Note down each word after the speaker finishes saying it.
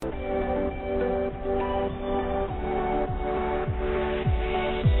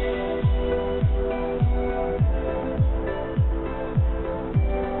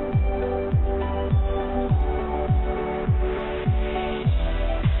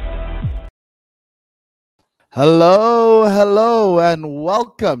Hello, and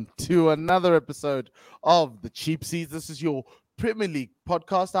welcome to another episode of the Cheapseats. This is your Premier League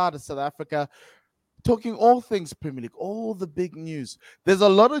podcast out of South Africa, talking all things Premier League, all the big news. There's a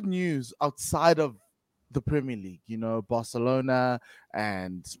lot of news outside of the Premier League, Barcelona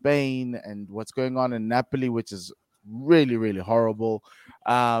and Spain and what's going on in Napoli, which is really, really horrible.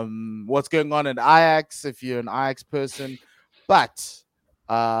 What's going on in Ajax, if you're an Ajax person. But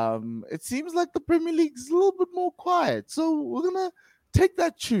it seems like the Premier League's a little bit more quiet. So we're gonna take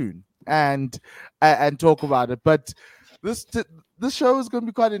that tune and talk about it. But this show is going to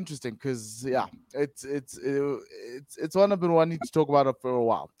be quite interesting because it's one I've been wanting to talk about it for a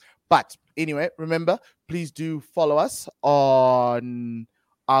while. But anyway, remember, please do follow us on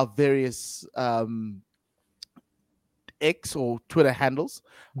our various X or Twitter handles.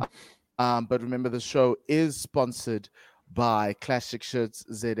 But remember, the show is sponsored by Classic Shirts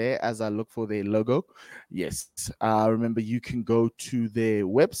ZA as I look for their logo. Yes. Remember, you can go to their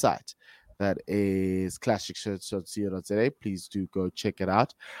website. That is classicshirts.co.za. Please do go check it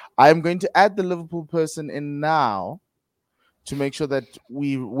out. I'm going to add the Liverpool person in now to make sure that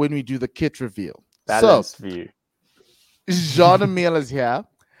when we do the kit reveal. Balanced view. Jean-Emile is here,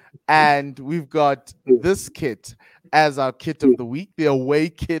 and we've got this kit as our kit of the week, the away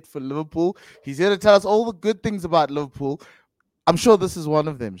kit for Liverpool. He's here to tell us all the good things about Liverpool. I'm sure this is one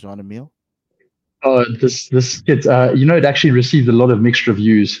of them, Jean-Emile. Oh, this kit, it actually received a lot of mixed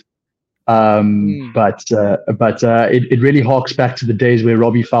reviews. But it really harks back to the days where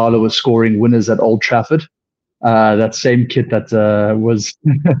Robbie Fowler was scoring winners at Old Trafford. That same kit that was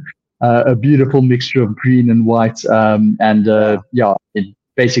a beautiful mixture of green and white.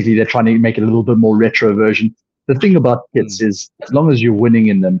 Basically they're trying to make it a little bit more retro version. The thing about kits is, as long as you're winning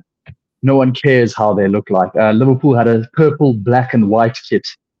in them, no one cares how they look like. Liverpool had a purple, black, and white kit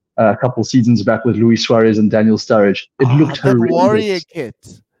a couple seasons back with Luis Suarez and Daniel Sturridge. It looked horrendous. Warrior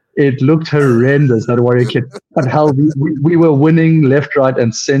kit. It looked horrendous, that Warrior kit. But hell, we were winning left, right,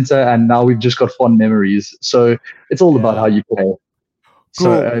 and center, and now we've just got fond memories. So it's all about how you play. Cool.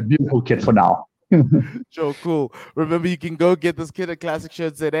 So a beautiful kit for now. Sure, cool. Remember, you can go get this kit at Classic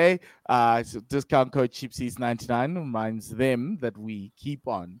Shirts today. Discount code Cheapseats99 reminds them that we keep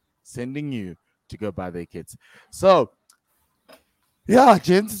on sending you to go buy their kits. So, yeah,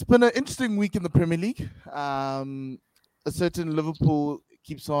 gents, it's been an interesting week in the Premier League. A certain Liverpool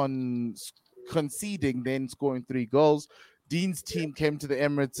keeps on conceding, then scoring 3 goals. Dean's team came to the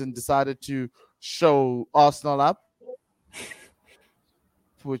Emirates and decided to show Arsenal up,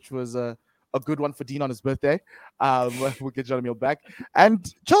 which was a good one for Dean on his birthday. We'll get Jean-Emile back. And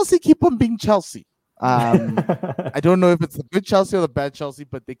Chelsea keep on being Chelsea. I don't know if it's the good Chelsea or the bad Chelsea,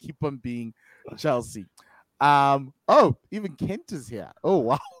 but they keep on being Chelsea. Even Kent is here. Oh,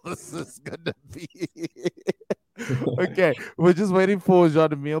 wow. This is going to be... Okay, we're just waiting for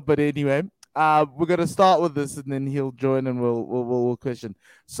Jean-Emile. But anyway, we're going to start with this, and then he'll join and we'll question.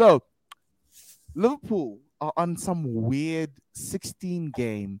 So, Liverpool are on some weird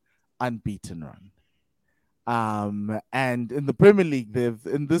 16-game unbeaten run. And in the Premier League,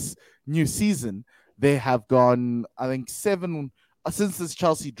 in this new season, they have gone, I think, 7 since this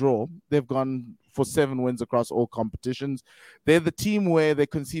Chelsea draw. They've gone for 7 wins across all competitions. They're the team where they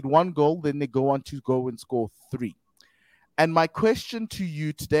concede 1 goal, then they go on to go and score 3. And my question to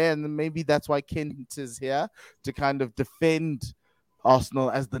you today, and maybe that's why Kent is here to kind of defend Arsenal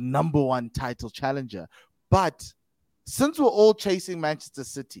as the number 1 title challenger. But since we're all chasing Manchester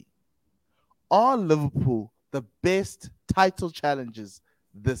City, are Liverpool the best title challengers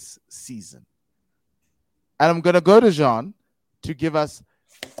this season? And I'm going to go to Jean to give us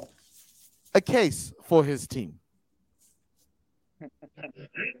a case for his team.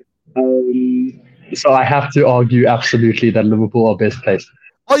 So I have to argue absolutely that Liverpool are best placed.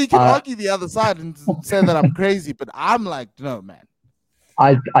 Oh, you can argue the other side and say that I'm crazy, but I'm like, no, man.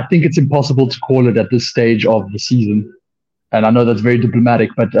 I think it's impossible to call it at this stage of the season. And I know that's very diplomatic,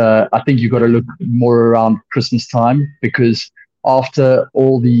 but I think you've got to look more around Christmas time, because after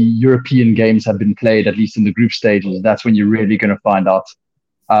all the European games have been played, at least in the group stages, that's when you're really going to find out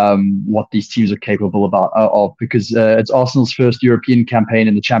what these teams are capable of, because it's Arsenal's first European campaign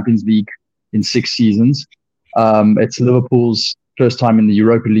in the Champions League in 6 seasons. It's Liverpool's first time in the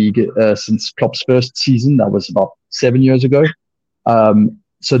Europa League since Klopp's first season. That was about 7 years ago.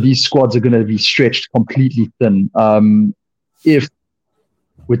 So these squads are going to be stretched completely thin. If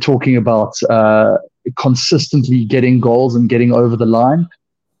we're talking about consistently getting goals and getting over the line,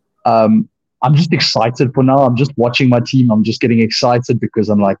 I'm just excited for now. I'm just watching my team. I'm just getting excited because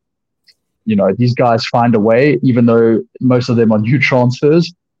I'm like, these guys find a way, even though most of them are new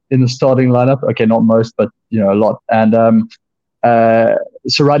transfers. in the starting lineup. Okay, not most, but a lot. And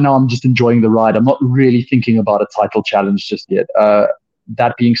so right now I'm just enjoying the ride. I'm not really thinking about a title challenge just yet.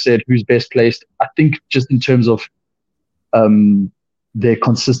 That being said, who's best placed? I think just in terms of their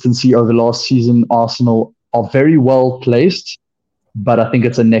consistency over last season, Arsenal are very well placed, but I think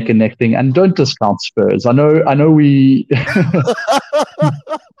it's a neck and neck thing. And don't discount Spurs. I know we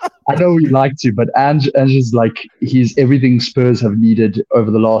I know we like to, but Ange is like, he's everything Spurs have needed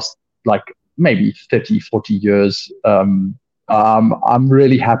over the last like maybe 30, 40 years. I'm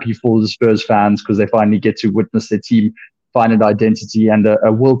really happy for the Spurs fans because they finally get to witness their team find an identity and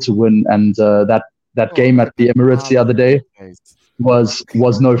a will to win. And that game at the Emirates the other day was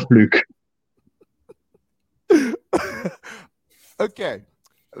no fluke. Okay,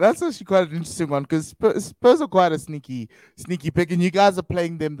 that's actually quite an interesting one because Spurs are quite a sneaky pick, and you guys are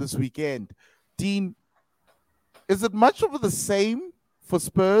playing them this weekend. Dean, is it much of the same for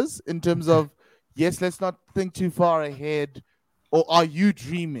Spurs in terms of, yes, let's not think too far ahead, or are you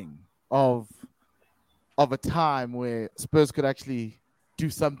dreaming of a time where Spurs could actually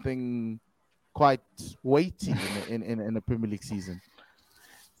do something quite weighty in a Premier League season?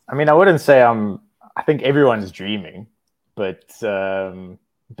 I mean, I wouldn't say I think everyone's dreaming, but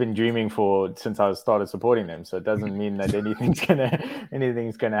been dreaming since I started supporting them. So it doesn't mean that anything's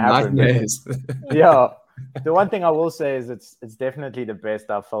gonna happen. Yeah. The one thing I will say is it's definitely the best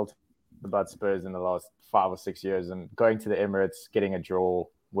I've felt about Spurs in the last 5 or 6 years, and going to the Emirates, getting a draw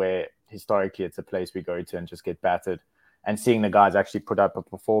where historically it's a place we go to and just get battered, and seeing the guys actually put up a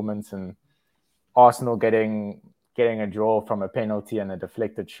performance, and Arsenal getting a draw from a penalty and a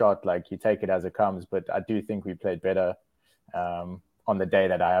deflected shot, like you take it as it comes. But I do think we played better on the day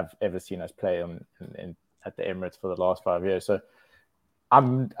that I have ever seen us play at the Emirates for the last 5 years. So I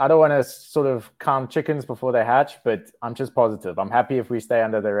don't want to sort of count chickens before they hatch, but I'm just positive. I'm happy if we stay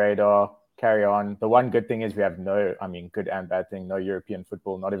under the radar, carry on. The one good thing is we have good and bad thing, no European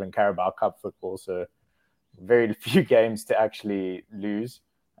football, not even Carabao Cup football. So very few games to actually lose.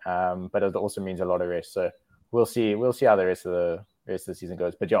 But it also means a lot of rest. So we'll see how the rest of the season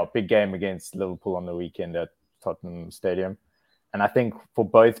goes. But yeah, big game against Liverpool on the weekend at Tottenham Stadium. And I think for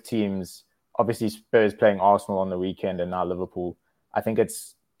both teams, obviously Spurs playing Arsenal on the weekend and now Liverpool, I think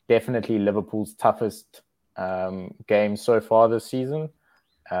it's definitely Liverpool's toughest game so far this season,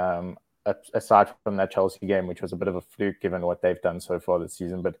 aside from that Chelsea game, which was a bit of a fluke given what they've done so far this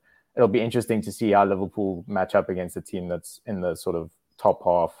season. But it'll be interesting to see how Liverpool match up against a team that's in the sort of top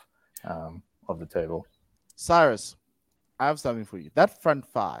half of the table. Cyrus, I have something for you. That front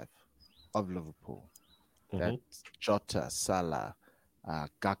five of Liverpool, that's Jota, Salah,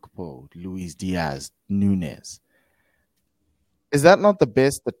 Gakpo, Luis Diaz, Nunes. Is that not the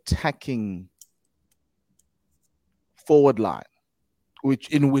best attacking forward line,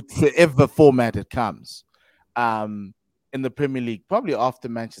 in whichever format it comes, in the Premier League, probably after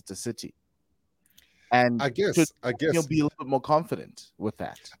Manchester City? And I guess you'll be a little bit more confident with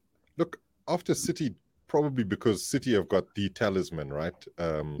that. Look, after City, probably because City have got the talisman, right?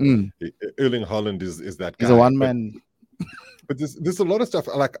 Erling Haaland is that guy. He's a one-man. But there's a lot of stuff.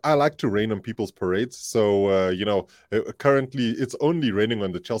 I like to rain on people's parades. So currently it's only raining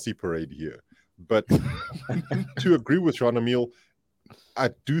on the Chelsea parade here. But to agree with Jean Emile,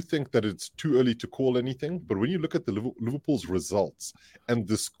 I do think that it's too early to call anything. But when you look at the Liverpool's results and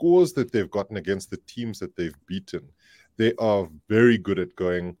the scores that they've gotten against the teams that they've beaten, they are very good at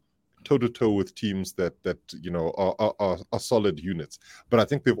going toe-to-toe with teams that are solid units. But I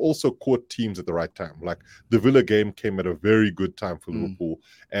think they've also caught teams at the right time. Like the Villa game came at a very good time for Liverpool,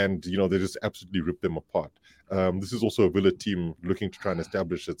 and they just absolutely ripped them apart. This is also a Villa team looking to try and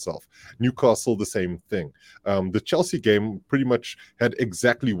establish itself. Newcastle, the same thing. The Chelsea game pretty much had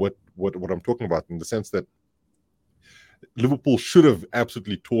exactly what I'm talking about, in the sense that Liverpool should have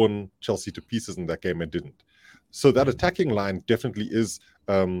absolutely torn Chelsea to pieces in that game and didn't. So that attacking line definitely is,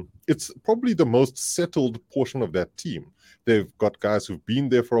 it's probably the most settled portion of that team. They've got guys who've been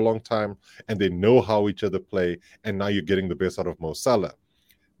there for a long time and they know how each other play, and now you're getting the best out of Mo Salah.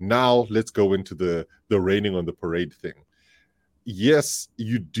 Now let's go into the raining on the parade thing. Yes,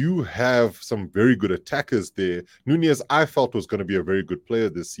 you do have some very good attackers there. Nunez, I felt, was going to be a very good player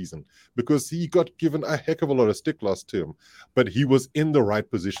this season because he got given a heck of a lot of stick last term, but he was in the right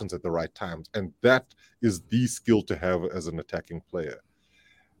positions at the right times, and that is the skill to have as an attacking player.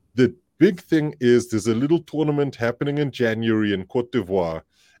 The big thing is there's a little tournament happening in January in Cote d'Ivoire,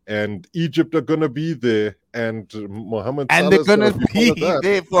 and Egypt are going to be there, and Mohamed Salah, and they're going to be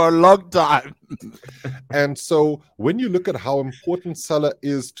there for a long time. And so when you look at how important Salah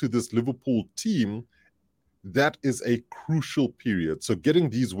is to this Liverpool team, that is a crucial period. So getting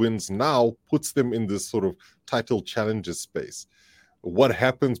these wins now puts them in this sort of title challenges space. What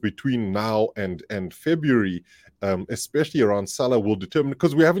happens between now and February, especially around Salah, will determine,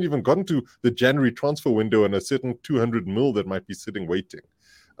 because we haven't even gotten to the January transfer window and a certain 200 mil that might be sitting waiting.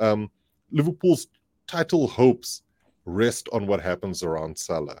 Liverpool's title hopes rest on what happens around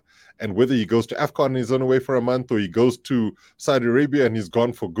Salah, and whether he goes to AFCON and he's on away for a month, or he goes to Saudi Arabia and he's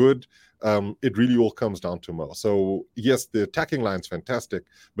gone for good. It really all comes down to Mo. So yes, the attacking line's fantastic,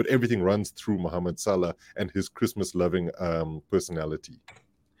 but everything runs through Mohamed Salah and his Christmas-loving personality.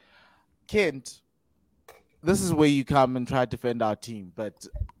 Kent, this is where you come and try to defend our team, but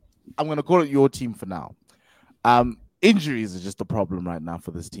I'm going to call it your team for now. Injuries are just a problem right now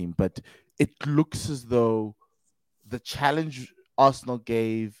for this team, but it looks as though the challenge Arsenal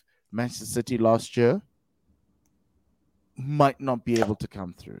gave Manchester City last year might not be able to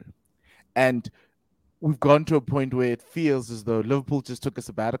come through. And we've gone to a point where it feels as though Liverpool just took a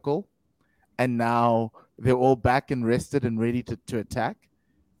sabbatical and now they're all back and rested and ready to attack.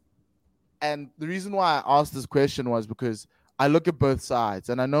 And the reason why I asked this question was because I look at both sides,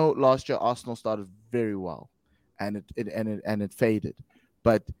 and I know last year Arsenal started very well and it faded.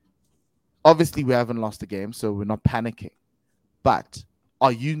 But obviously we haven't lost a game, so we're not panicking. But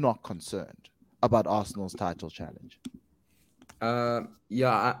are you not concerned about Arsenal's title challenge?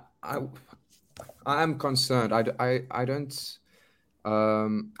 Yeah, I am concerned. I don't.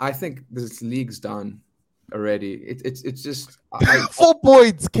 I think this league's done already. It's just 4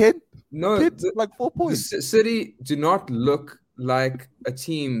 points, Ken. No, like 4 points. City do not look like a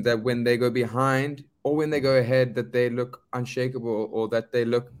team that when they go behind or when they go ahead that they look unshakable, or that they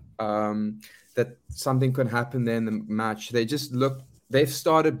look that something could happen there in the match. They just look. They've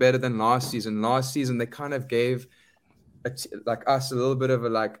started better than last season. Last season they kind of gave like us a little bit of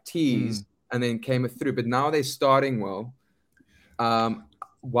a tease and then came through. But now they're starting well.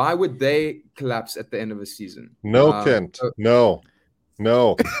 Why would they collapse at the end of the season? No, Kent. No.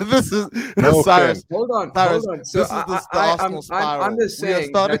 This is no, Cyrus. Hold on. So I'm just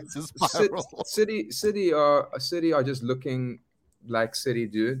saying that City are just looking like City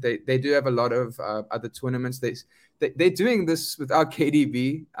do. They do have a lot of other tournaments. They're doing this without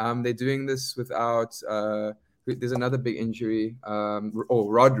KDB. They're doing this without. There's another big injury.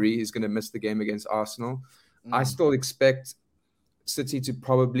 Rodri is going to miss the game against Arsenal. I still expect City to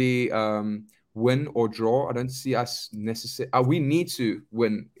probably win or draw. I don't see us necessarily. We need to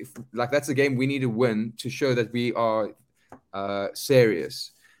win. If that's a game we need to win to show that we are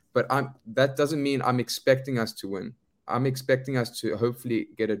serious. But that doesn't mean I'm expecting us to win. I'm expecting us to hopefully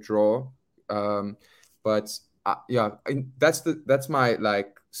get a draw. But that's my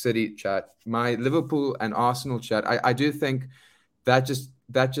City chat. My Liverpool and Arsenal chat. I do think that just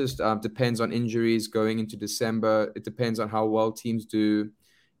depends on injuries going into December. It depends on how well teams do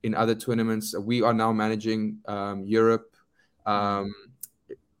in other tournaments. We are now managing Europe. I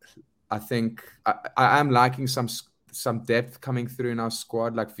think I am liking some depth coming through in our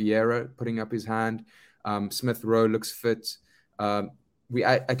squad, like Vieira putting up his hand. Smith Rowe looks fit. We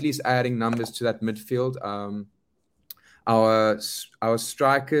at least adding numbers to that midfield. Our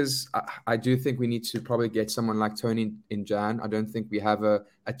strikers, I do think we need to probably get someone like Tony in Jan. I don't think we have a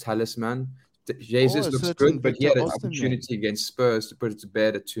talisman. Jesus looks good, but he had an opportunity against Spurs to put it to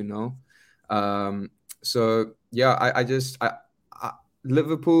bed at 2-0. So yeah,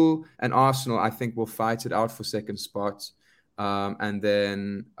 Liverpool and Arsenal, I think, will fight it out for second spot. And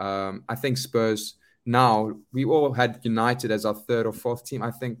then I think Spurs. Now we all had United as our third or fourth team.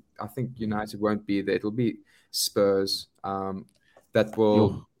 I think United won't be there. It'll be Spurs that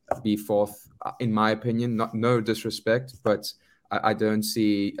will be fourth, in my opinion. No disrespect, but I don't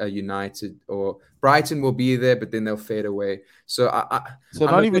see a United, or Brighton will be there, but then they'll fade away. So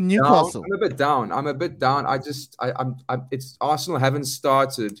not even Newcastle. I'm a bit down. It's Arsenal haven't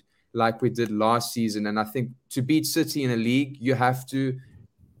started like we did last season, and I think to beat City in a league, you have to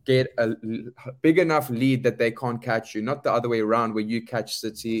get a big enough lead that they can't catch you, not the other way around where you catch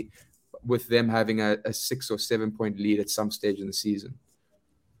City with them having a 6 or 7 point lead at some stage in the season.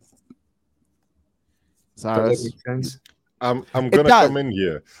 Sorry. Does that make sense? I'm gonna come in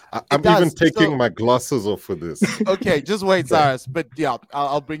here. I'm even taking my glasses off for this. Okay, just wait, Cyrus. But yeah,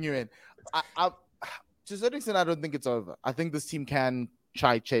 I'll bring you in. To a certain extent, I don't think it's over. I think this team can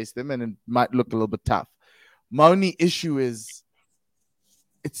try chase them, and it might look a little bit tough. My only issue is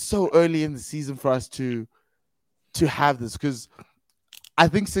it's so early in the season for us to have this, because I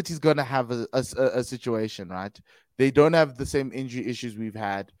think City's going to have a situation, right? They don't have the same injury issues we've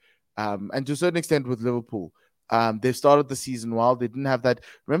had. And to a certain extent with Liverpool, They've started the season well. They didn't have that.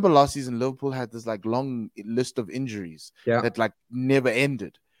 Remember last season, Liverpool had this like long list of injuries that like never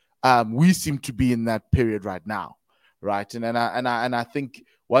ended. We seem to be in that period right now, right? And I think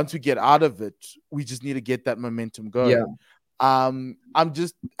once we get out of it, we just need to get that momentum going. Yeah. I'm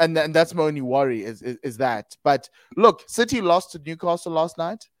just and that's my only worry is that. But look, City lost to Newcastle last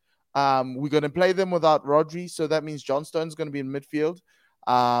night. We're going to play them without Rodri, so that means John Stone's going to be in midfield.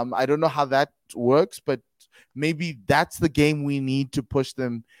 I don't know how that works, but maybe that's the game we need to push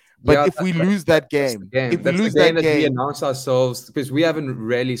them. But if we lose that game, if we lose that game, we announce ourselves, because we haven't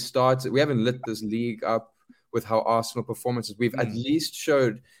really started. We haven't lit this league up with how Arsenal performances. We've at least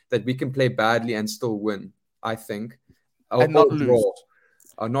showed that we can play badly and still win, I think. And not lose.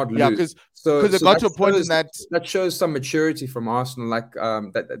 Not lose. Yeah, because it got to a point in that shows some maturity from Arsenal, like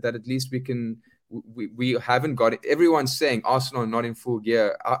that at least we can. We haven't got it. Everyone's saying Arsenal are not in full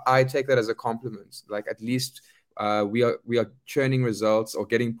gear. I take that as a compliment. Like at least we are churning results or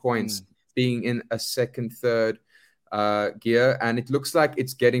getting points, being in a second, third gear, and it looks like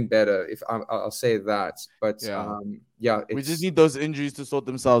it's getting better. If I'll say that, but we just need those injuries to sort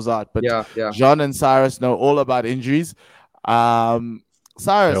themselves out. But yeah. John and Cyrus know all about injuries.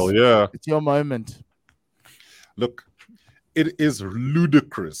 Cyrus, hell yeah, it's your moment. Look, it is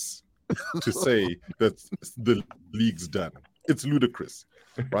ludicrous to say that the league's done. It's ludicrous,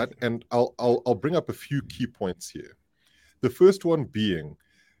 right? And I'll bring up a few key points here. The first one being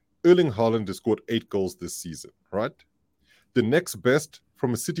Erling Haaland has scored 8 goals this season, right? The next best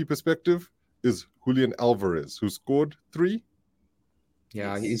from a City perspective is Julian Alvarez, who scored 3.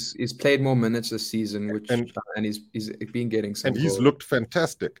 Yeah, he's played more minutes this season, and he's been getting some. And he's looked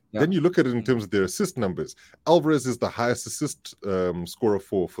fantastic. Yeah. Then you look at it in terms of their assist numbers. Alvarez is the highest assist scorer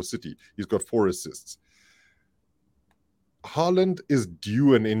for City. He's got 4 assists. Haaland is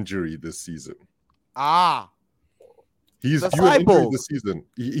due an injury this season. He's due an injury this season.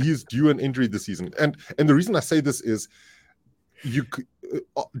 He's due an injury this season. And the reason I say this is you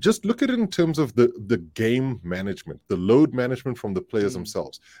just look at it in terms of the game management, the load management from the players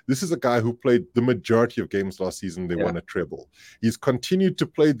themselves. This is a guy who played the majority of games last season. They won a treble. He's continued to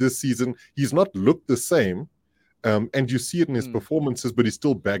play this season. He's not looked the same, and you see it in his performances, but he's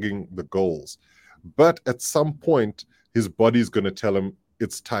still bagging the goals. But at some point, his body's going to tell him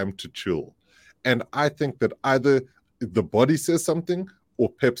it's time to chill. And I think that either the body says something or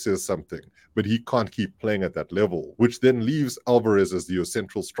Pep says something, but he can't keep playing at that level, which then leaves Alvarez as your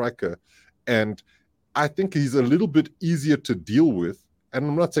central striker. And I think he's a little bit easier to deal with. And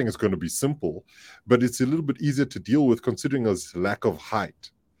I'm not saying it's going to be simple, but it's a little bit easier to deal with considering his lack of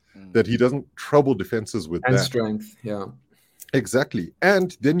height, that he doesn't trouble defenses with and that. Strength, yeah. Exactly.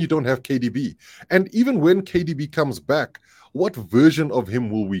 And then you don't have KDB. And even when KDB comes back, what version of him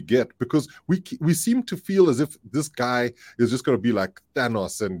will we get? Because we seem to feel as if this guy is just going to be like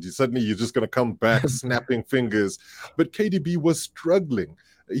Thanos and suddenly you're just going to come back snapping fingers. But KDB was struggling.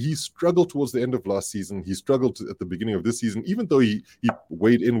 He struggled towards the end of last season. He struggled at the beginning of this season, even though he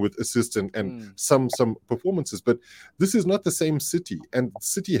weighed in with assists and some performances. But this is not the same City. And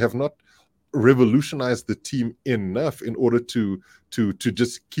City have not revolutionized the team enough in order to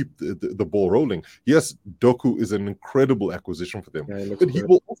just keep the ball rolling. Yes, Doku is an incredible acquisition for them, but he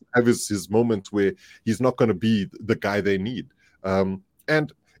will also have his moments where he's not going to be the guy they need.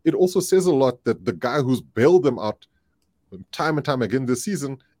 And it also says a lot that the guy who's bailed them out time and time again this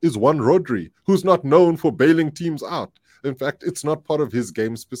season is one Rodri, who's not known for bailing teams out. In fact, it's not part of his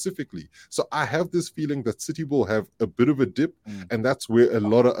game specifically. So I have this feeling that City will have a bit of a dip, and that's where a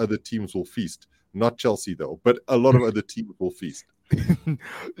lot of other teams will feast. Not Chelsea, though, but a lot of other teams will feast.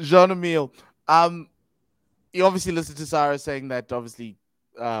 Jean-Emile, you obviously listened to Sarah saying that obviously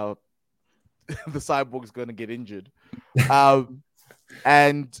the Cyborg's going to get injured.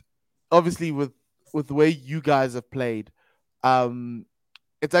 And obviously with the way you guys have played,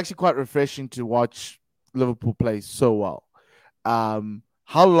 it's actually quite refreshing to watch Liverpool plays so well.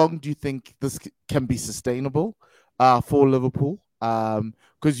 How long do you think this can be sustainable for Liverpool?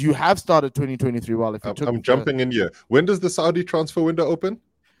 Because you have started 2023 well. If you I'm jumping in here. When does the Saudi transfer window open?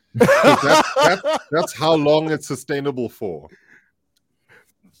 That's how long it's sustainable for.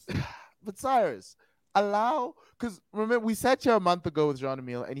 But Cyrus, because remember we sat here a month ago with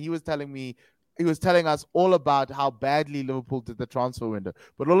Jean-Emile and he was telling us all about how badly Liverpool did the transfer window.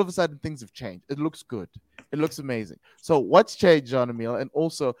 But all of a sudden, things have changed. It looks good. It looks amazing. So what's changed, Jean-Emile? And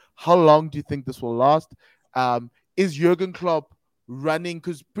also, how long do you think this will last? Is Jurgen Klopp running?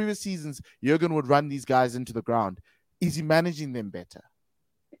 Because previous seasons, Jurgen would run these guys into the ground. Is he managing them better?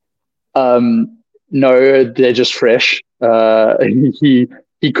 No, they're just fresh.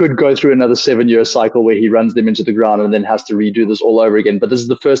 He he could go through another 7-year cycle where he runs them into the ground and then has to redo this all over again. But this is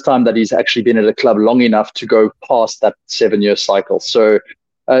the first time that he's actually been at a club long enough to go past that 7-year cycle. So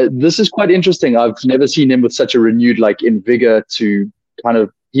this is quite interesting. I've never seen him with such a renewed in vigor to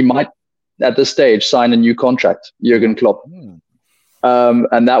he might at this stage sign a new contract, Jurgen Klopp.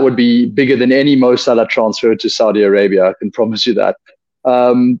 And that would be bigger than any Mo Salah transfer to Saudi Arabia. I can promise you that.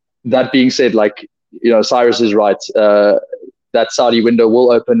 That being said, Cyrus is right. That Saudi window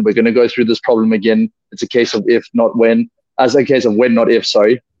will open. We're going to go through this problem again. It's a case of if, not when. As a case of when, not if.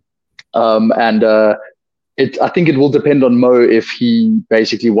 Sorry. I think it will depend on Mo if he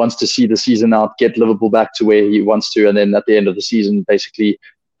basically wants to see the season out, get Liverpool back to where he wants to, and then at the end of the season, basically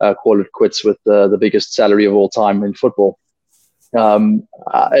call it quits with the biggest salary of all time in football.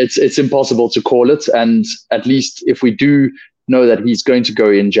 It's impossible to call it, and at least if we do know that he's going to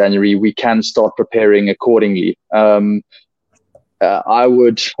go in January, we can start preparing accordingly. I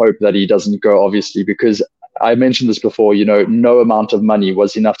would hope that he doesn't go, obviously, because I mentioned this before, no amount of money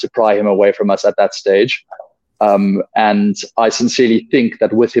was enough to pry him away from us at that stage. And I sincerely think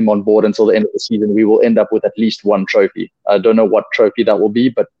that with him on board until the end of the season, we will end up with at least one trophy. I don't know what trophy that will be,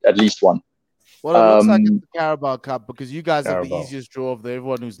 but at least one. Well, it looks like it's the Carabao Cup because you guys have the easiest draw of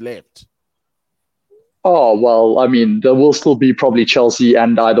everyone who's left. Oh, well, I mean, there will still be probably Chelsea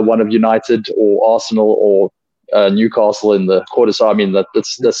and either one of United or Arsenal or Newcastle in the quarter. So, I mean,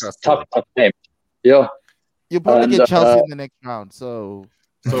 that's tough game. Yeah. You'll probably get Chelsea in the next round. So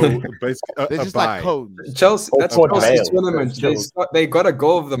basically, they're just like codes. Chelsea, that's Chelsea's tournament. They got a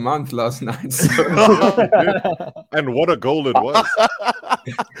goal of the month last night. So. And what a goal it was.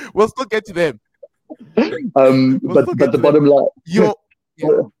 We'll still get to them. But the bottom line. Yeah.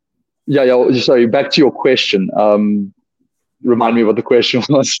 Sorry, back to your question. Remind me what the question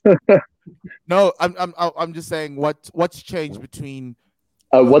was. No, I'm just saying what's changed between.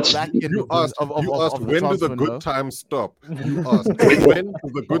 You asked when do the good times stop? You asked when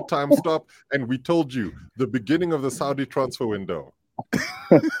does the good times stop, and we told you the beginning of the Saudi transfer window.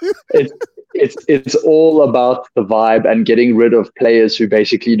 It's all about the vibe and getting rid of players who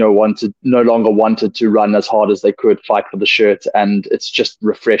basically no longer wanted to run as hard as they could, fight for the shirt, and it's just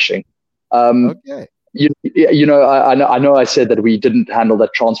refreshing. Okay. I know I said that we didn't handle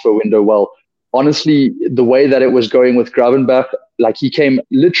that transfer window well. Honestly, the way that it was going with Gravenberch, he came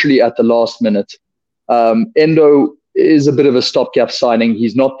literally at the last minute. Endo is a bit of a stopgap signing.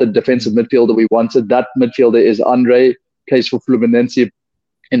 He's not the defensive midfielder we wanted. That midfielder is Andre, plays for Fluminense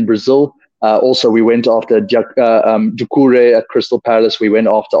in Brazil. Also, we went after Doucouré at Crystal Palace. We went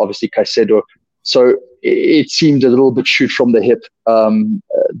after, obviously, Caicedo. So it seemed a little bit shoot from the hip,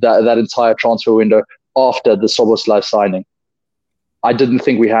 that entire transfer window after the Szoboszlai signing. I didn't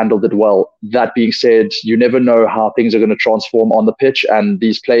think we handled it well. That being said, you never know how things are going to transform on the pitch, and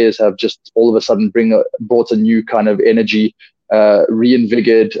these players have just all of a sudden brought a new kind of energy,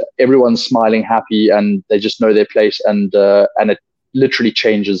 reinvigorated. Everyone's smiling, happy, and they just know their place, and it literally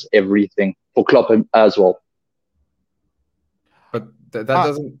changes everything for Klopp as well. But that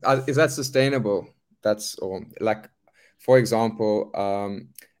doesn't. Is that sustainable? That's for example.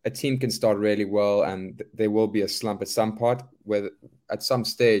 A team can start really well, and there will be a slump at some part, at some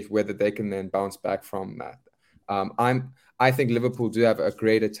stage, whether they can then bounce back from that. I think Liverpool do have a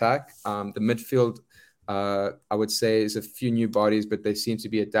great attack. The midfield, I would say, is a few new bodies, but they seem to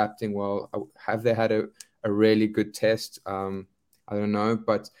be adapting well. Have they had a really good test? I don't know,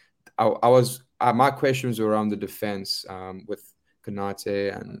 but my questions were around the defense with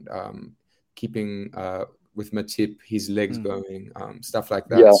Konate and keeping. With Matip, his legs going, stuff like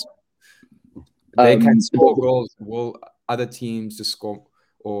that. Yeah. They can score goals. Will other teams just score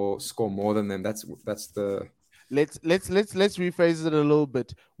more than them? That's the. Let's rephrase it a little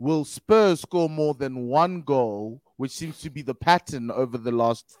bit. Will Spurs score more than one goal, which seems to be the pattern over the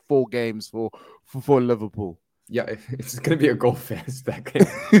last 4 games for Liverpool? Yeah, it's going to be a goal fest that game.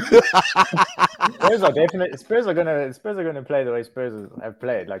 Spurs are going to play the way Spurs have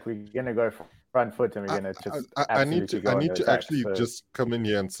played. We're going to go front foot, and we're going to just. I need to actually just come in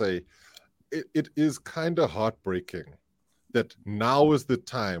here and say, it is kind of heartbreaking that now is the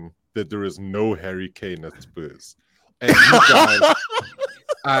time that there is no Harry Kane at Spurs, and you guys,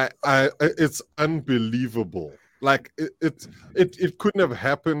 it's unbelievable. It couldn't have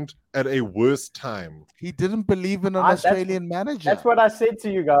happened at a worse time. He didn't believe in an Australian manager. That's what I said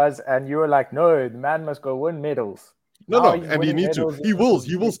to you guys, and you were like, "No, the man must go win medals." No, and he needs to. He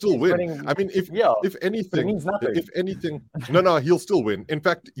will still win. I mean, if anything, he'll still win. In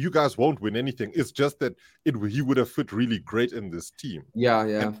fact, you guys won't win anything. It's just that he would have fit really great in this team. Yeah,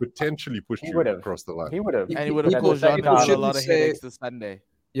 and potentially pushed you across the line. He would have, and he would have caused Jean a lot of headaches this Sunday.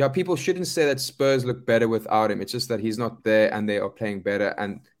 Yeah, people shouldn't say that Spurs look better without him. It's just that he's not there and they are playing better.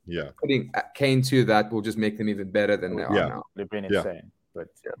 And putting Kane to that will just make them even better than they are now. They've been insane. But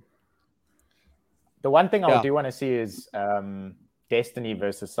the one thing I do want to see is Destiny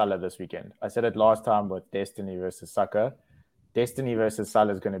versus Salah this weekend. I said it last time with Destiny versus Saka. Destiny versus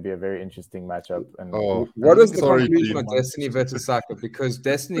Salah is going to be a very interesting matchup. And what was the conclusion on Destiny versus Saka? Because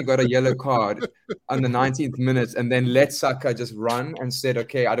Destiny got a yellow card on the 19th minute and then let Saka just run and said,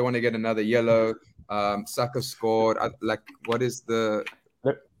 "Okay, I don't want to get another yellow." Saka scored. What is the?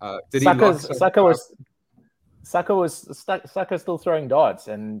 Did Saka still throwing darts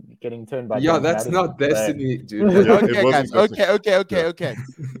and getting turned by. Yeah, that's Madison. not Destiny, dude. Okay, guys. Okay.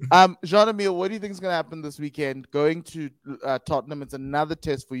 Jean-Emile, what do you think is going to happen this weekend? Going to Tottenham, it's another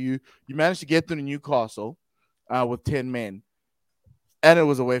test for you. You managed to get through Newcastle with 10 men, and it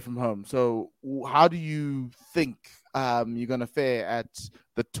was away from home. So how do you think you're going to fare at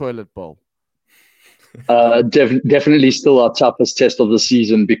the toilet bowl? Definitely still our toughest test of the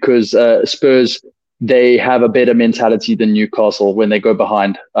season because Spurs, they have a better mentality than Newcastle when they go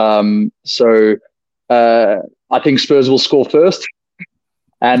behind. So I think Spurs will score first,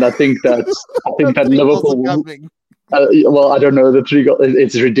 and I think that Liverpool will. Well, I don't know, the 3 goals.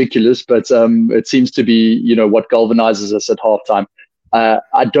 It's ridiculous, but it seems to be what galvanizes us at halftime.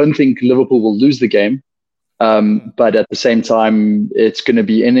 I don't think Liverpool will lose the game, but at the same time, it's going to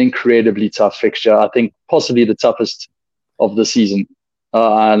be an incredibly tough fixture. I think possibly the toughest of the season.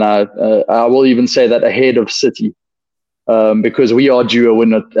 And I will even say that ahead of City, because we are due a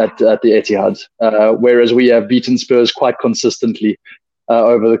win at the Etihad, whereas we have beaten Spurs quite consistently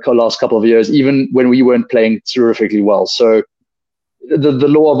over the last couple of years, even when we weren't playing terrifically well. So the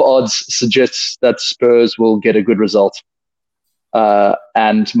law of odds suggests that Spurs will get a good result.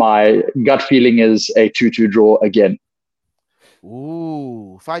 And my gut feeling is a 2-2 draw again.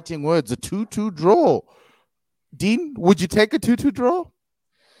 Ooh, fighting words, a 2-2 draw. Dean, would you take a 2-2 draw?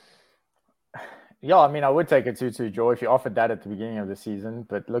 Yeah, I mean, I would take a 2-2 draw if you offered that at the beginning of the season.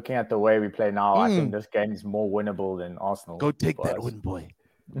 But looking at the way we play now, I think this game is more winnable than Arsenal. Go take that win, boy.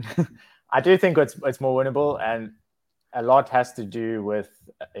 I do think it's more winnable, and a lot has to do with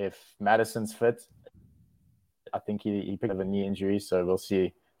if Maddison's fit. I think he picked up a knee injury, so we'll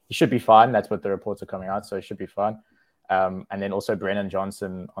see. He should be fine. That's what the reports are coming out, so he should be fine. And then also Brennan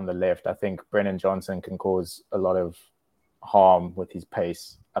Johnson on the left. I think Brennan Johnson can cause a lot of harm with his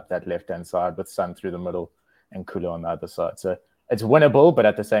pace up that left-hand side with Son through the middle and Kulu on the other side. So it's winnable, but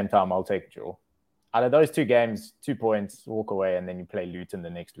at the same time, I'll take a draw. Out of those 2 games, 2 points, walk away, and then you play Luton the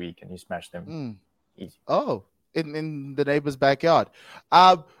next week and you smash them. Easy. Oh, in the neighbor's backyard.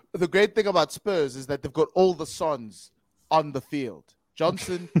 The great thing about Spurs is that they've got all the Sons on the field.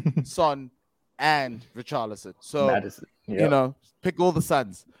 Johnson, Son, and Richarlison. So, Maddison, pick all the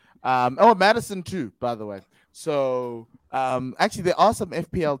Sons. Maddison too, by the way. So, actually, there are some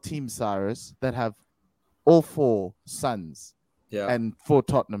FPL teams, Cyrus, that have all 4 Sons and 4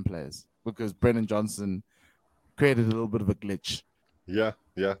 Tottenham players because Brennan Johnson created a little bit of a glitch. Yeah,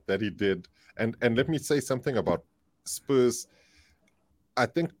 that he did. And let me say something about Spurs. I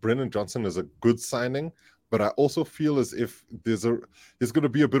think Brennan Johnson is a good signing, but I also feel as if there's going to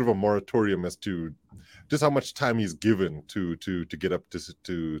be a bit of a moratorium as to just how much time he's given to get up to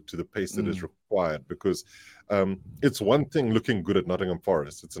the pace that is required. Because it's one thing looking good at Nottingham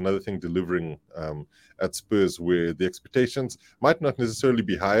Forest; it's another thing delivering at Spurs, where the expectations might not necessarily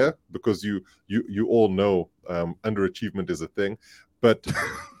be higher because you all know underachievement is a thing, but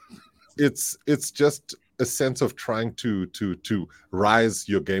it's just a sense of trying to rise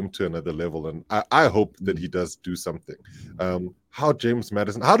your game to another level, and I hope that he does do something. How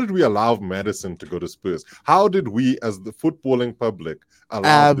did we allow Maddison to go to Spurs? How did we, as the footballing public,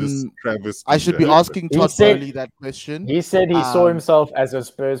 allow this Travis? I should be asking Todd Bowley that question. He said he saw himself as a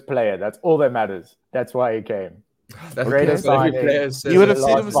Spurs player. That's all that matters. That's why he came. He would have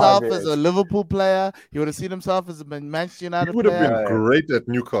seen himself as a Liverpool player. He would have seen himself as a Manchester United player. He would have been great at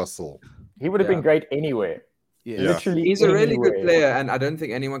Newcastle. He would have been great anywhere. Literally, he's a really good player, and I don't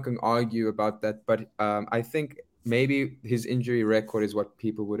think anyone can argue about that. But I think maybe his injury record is what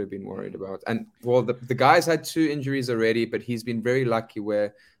people would have been worried about. And well, the guy's had 2 injuries already, but he's been very lucky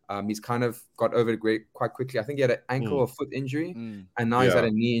where he's kind of got over it quite quickly. I think he had an ankle or foot injury, and now he's had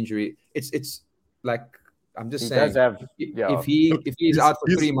a knee injury. It's like, I'm just saying, if he's out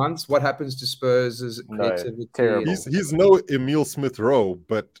for 3 months, what happens to Spurs' creativity? He's no Emile Smith Rowe,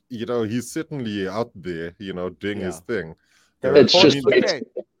 but he's certainly out there, doing his thing. It's just great.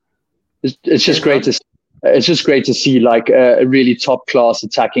 It's just great to. It's just great to see like a really top class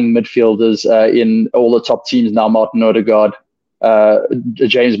attacking midfielders in all the top teams now. Martin Odegaard,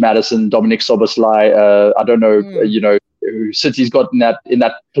 James Maddison, Dominic Soboslai. I don't know, who City's got in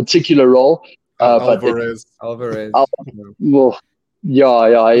that particular role. Alvarez. Well,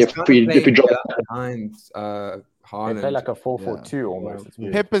 yeah. If we drop behind Haaland. They play like a 4-4-2 almost. It's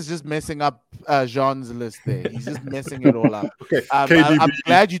Pep is just messing up Jean's list there. He's just messing it all up. Okay, I'm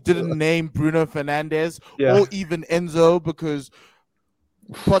glad you didn't name Bruno Fernandes or even Enzo, because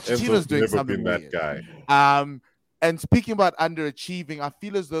Pochettino's doing something weird. That guy. And speaking about underachieving, I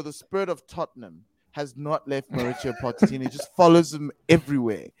feel as though the spirit of Tottenham has not left Mauricio Pochettino. It just follows him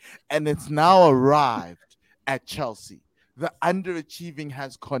everywhere. And it's now arrived at Chelsea. The underachieving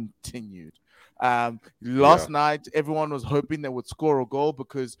has continued. Last night, everyone was hoping they would score a goal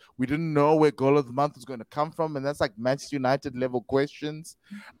because we didn't know where goal of the month was going to come from. And that's like Manchester United level questions.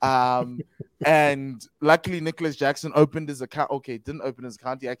 And luckily, Nicholas Jackson opened his account. Okay, didn't open his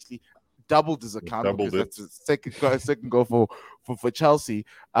account. He actually doubled his account because that's a second goal for Chelsea.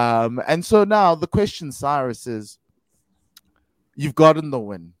 And so now the question, Cyrus, is you've gotten the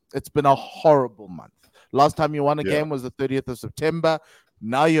win. It's been a horrible month. Last time you won a game was the 30th of September.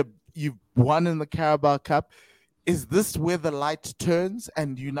 Now you've won in the Carabao Cup. Is this where the light turns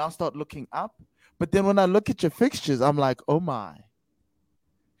and you now start looking up? But then when I look at your fixtures, I'm like, oh my.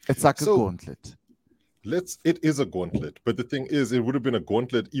 It's like a gauntlet. It is a gauntlet, but the thing is, it would have been a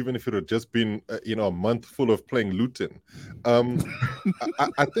gauntlet even if it had just been, a month full of playing Luton.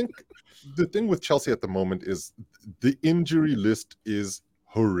 I think the thing with Chelsea at the moment is the injury list is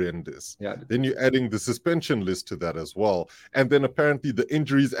horrendous. Yeah. Then you're adding the suspension list to that as well, and then apparently the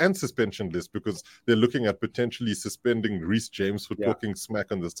injuries and suspension list, because they're looking at potentially suspending Reece James for talking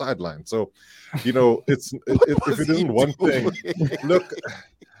smack on the sideline. So, it's if it isn't one thing, look.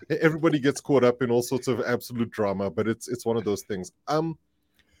 Everybody gets caught up in all sorts of absolute drama, but it's one of those things.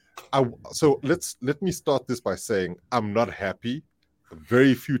 So let me start this by saying I'm not happy.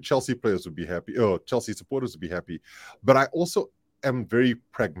 Very few Chelsea players would be happy, or Chelsea supporters would be happy. But I also am very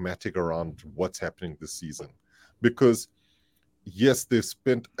pragmatic around what's happening this season, because yes, they've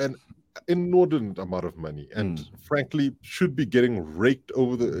spent an inordinate amount of money, and frankly, should be getting raked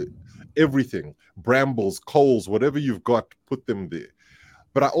over everything, brambles, coals, whatever you've got, put them there.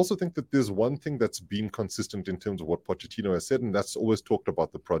 But I also think that there's one thing that's been consistent in terms of what Pochettino has said, and that's always talked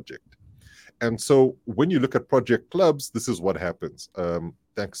about the project. And so when you look at project clubs, this is what happens.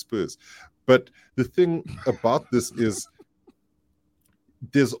 Thanks, Spurs. But the thing about this is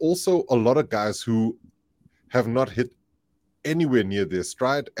there's also a lot of guys who have not hit anywhere near their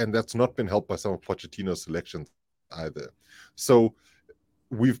stride, and that's not been helped by some of Pochettino's selections either. So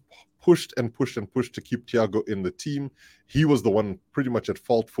we've pushed and pushed and pushed to keep Thiago in the team. He was the one pretty much at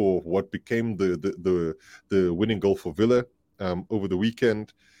fault for what became the winning goal for Villa over the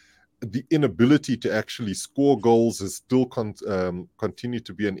weekend. The inability to actually score goals has still continued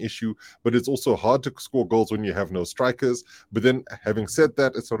to be an issue, but it's also hard to score goals when you have no strikers. But then, having said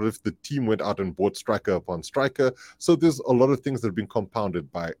that, it's sort of if the team went out and bought striker upon striker. So there's a lot of things that have been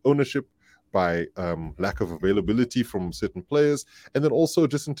compounded by ownership, by lack of availability from certain players, and then also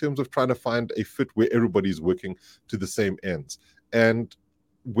just in terms of trying to find a fit where everybody's working to the same ends. And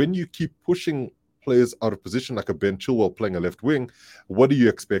when you keep pushing players out of position, like a Ben Chilwell playing a left wing, what are you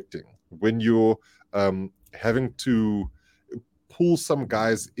expecting? When you're having to pull some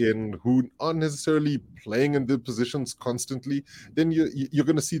guys in who aren't necessarily playing in the positions constantly, then you're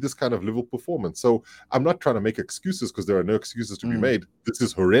going to see this kind of level performance. So I'm not trying to make excuses, because there are no excuses to be made. This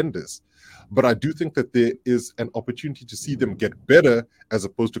is horrendous. But I do think that there is an opportunity to see them get better as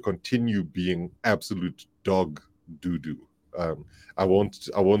opposed to continue being absolute dog doo-doo. I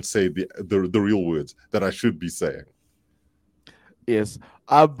won't say the real words that I should be saying. Yes.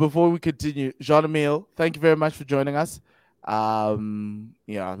 Before we continue, Jean-Emile, thank you very much for joining us.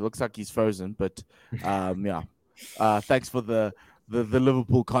 It looks like he's frozen, but thanks for the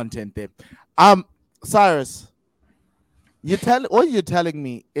Liverpool content there. Cyrus, all you're telling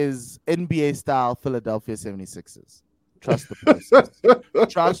me is NBA style Philadelphia 76ers. Trust the process.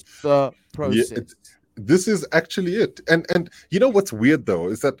 Trust the process. Yeah, this is actually it. And you know what's weird though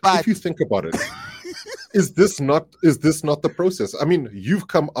is that if you think about it, is this not the process? I mean, you've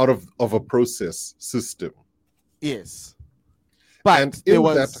come out of a process system. Yes. But there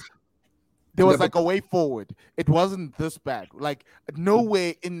was like a way forward. It wasn't this bad. Like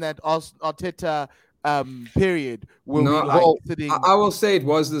nowhere in that Arteta period were sitting. I will say it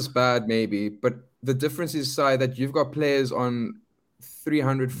was this bad, maybe, but the difference is, Si, that you've got players on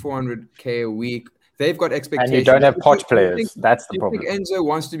 300, 400k a week. They've got expectations. And you don't have Poch players. That's the problem. Think Enzo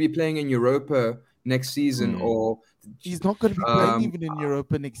wants to be playing in Europa next season, or he's not going to be playing even in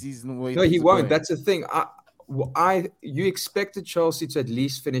Europa next season. No, he won't. That's the thing. you expected Chelsea to at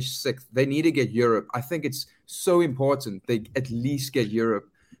least finish 6th. They need to get Europe. I think it's so important they at least get Europe,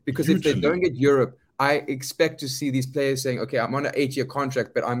 because if they don't get Europe, I expect to see these players saying, okay, I'm on an 8-year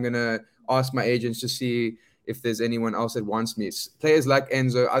contract, but I'm going to ask my agents to see if there's anyone else that wants me. Players like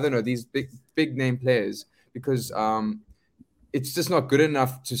Enzo, I don't know, these big name players, because it's just not good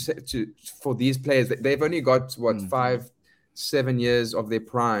enough for these players. They've only got 5-7 years of their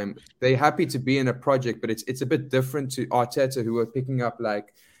prime. They're happy to be in a project, but it's a bit different to Arteta, who were picking up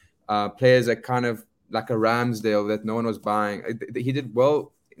like players that kind of like a Ramsdale that no one was buying. He did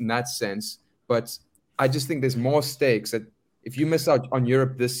well in that sense, but I just think there's more stakes that if you miss out on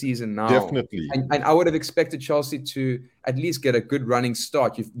Europe this season now, definitely, and I would have expected Chelsea to at least get a good running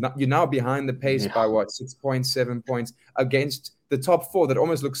start. You're now behind the pace by 6 points, 7 points against the top 4 that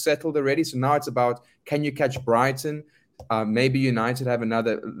almost looks settled already. So now it's about, can you catch Brighton? Maybe United have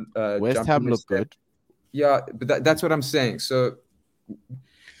another. West Ham look good. Yeah, but that's what I'm saying. So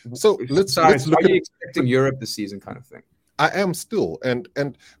let's are look you expecting Europe this season, kind of thing? I am still,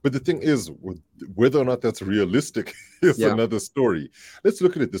 but the thing is, whether or not that's realistic is another story. Let's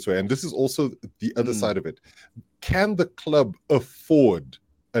look at it this way, and this is also the other side of it. Can the club afford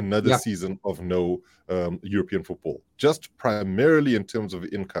another season of no European football? Just primarily in terms of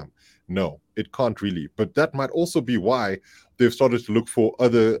income, no, it can't really. But that might also be why they've started to look for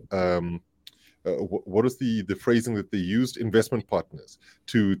other. What is the phrasing that they used? Investment partners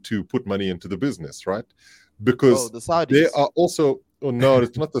to put money into the business, right? Because the Saudis. They are also, no,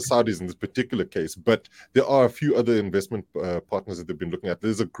 it's not the Saudis in this particular case, but there are a few other investment partners that they've been looking at.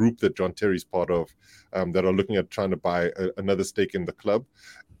 There's a group that John Terry's part of that are looking at trying to buy another stake in the club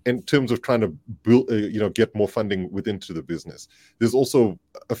in terms of trying to build, get more funding into the business. There's also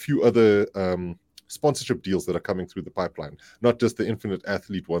a few other sponsorship deals that are coming through the pipeline, not just the Infinite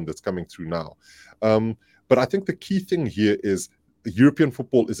Athlete one that's coming through now. But I think the key thing here is European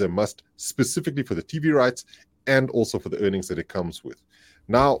football is a must, specifically for the TV rights and also for the earnings that it comes with.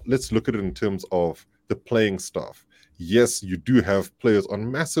 Now, let's look at it in terms of the playing staff. Yes, you do have players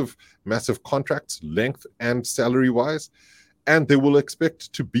on massive contracts, length and salary-wise, and they will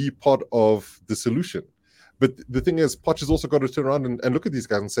expect to be part of the solution. But the thing is, Poch has also got to turn around and look at these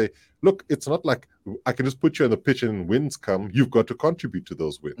guys and say, look, it's not like I can just put you on the pitch and wins come. You've got to contribute to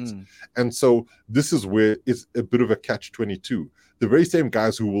those wins. And so this is where it's a bit of a catch-22. The very same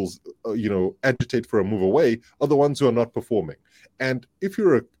guys who will, agitate for a move away are the ones who are not performing. And if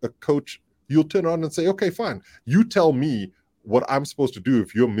you're a coach, you'll turn around and say, okay, fine. You tell me what I'm supposed to do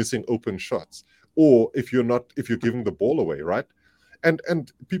if you're missing open shots or if you're giving the ball away, right?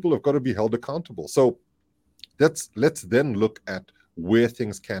 And people have got to be held accountable. So let's then look at where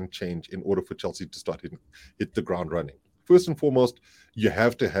things can change in order for Chelsea to start hit the ground running. First and foremost, you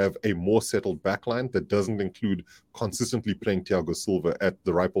have to have a more settled backline that doesn't include consistently playing Thiago Silva at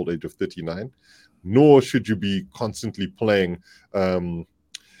the ripe old age of 39, nor should you be constantly playing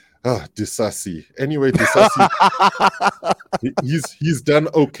Disasi. Anyway, Disasi, he's done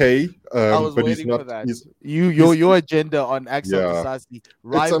okay, I was but waiting he's not. for that. Your agenda on Axel Disasi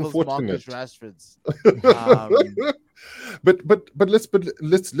rivals unfortunate. Marcus Rashford's. But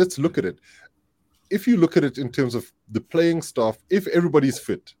let's look at it. If you look at it in terms of the playing staff, if everybody's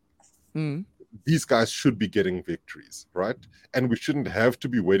fit, these guys should be getting victories, right? And we shouldn't have to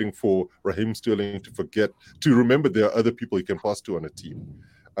be waiting for Raheem Sterling to remember there are other people he can pass to on a team.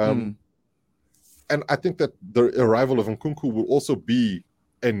 And I think that the arrival of Nkunku will also be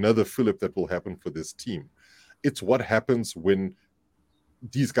another fillip that will happen for this team. It's what happens when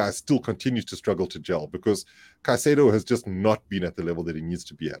these guys still continue to struggle to gel, because Caicedo has just not been at the level that he needs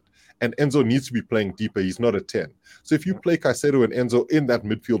to be at. And Enzo needs to be playing deeper. He's not a 10. So if you play Caicedo and Enzo in that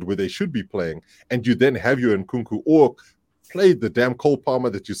midfield where they should be playing, and you then have your Nkunku or play the damn Cole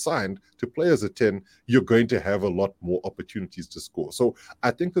Palmer that you signed to play as a 10, you're going to have a lot more opportunities to score. So I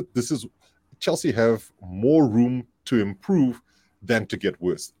think that Chelsea have more room to improve than to get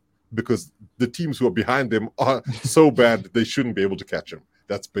worse, because the teams who are behind them are so bad that they shouldn't be able to catch them.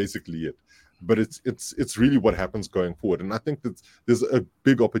 That's basically it. But it's really what happens going forward. And I think that there's a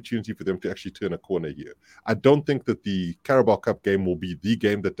big opportunity for them to actually turn a corner here. I don't think that the Carabao Cup game will be the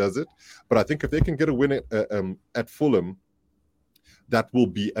game that does it, but I think if they can get a win at Fulham, that will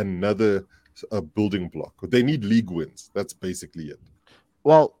be another building block. They need league wins. That's basically it.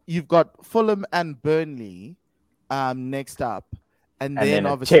 Well, you've got Fulham and Burnley next up. And then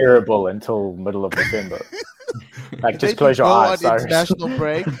obviously terrible until middle of December. Like, just close your eyes, on international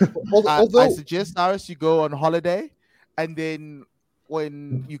break. I suggest, Cyrus, you go on holiday, and then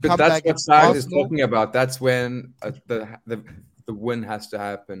when you come back, that's what Cyrus is talking about. That's when the win has to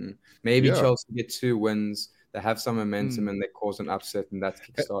happen. Maybe Chelsea get 2 wins. they have some momentum and they cause an upset, and that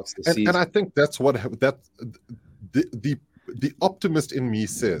kickstarts the and season. I think that's what the optimist in me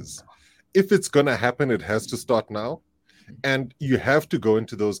says. If it's going to happen, it has to start now. And you have to go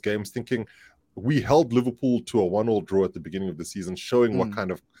into those games thinking, we held Liverpool to a 1-1 draw at the beginning of the season, showing what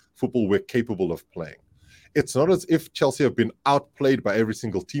kind of football we're capable of playing. It's not as if Chelsea have been outplayed by every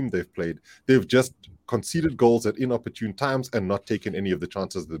single team they've played. They've just conceded goals at inopportune times and not taken any of the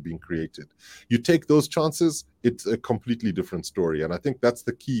chances that have been created. You take those chances, it's a completely different story. And I think that's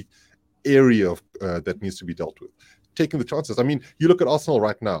the key area of that needs to be dealt with. Taking the chances. I mean, you look at Arsenal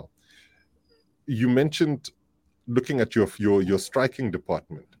right now. You mentioned looking at your striking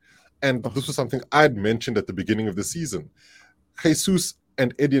department. And this was something I'd mentioned at the beginning of the season. Jesus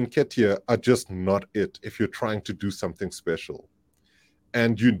and Eddie Nketiah are just not it if you're trying to do something special.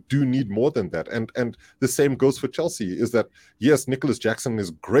 And you do need more than that. And the same goes for Chelsea, is that, yes, Nicholas Jackson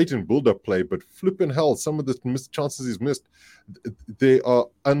is great in build-up play, but flipping hell, some of the missed chances he's missed, they are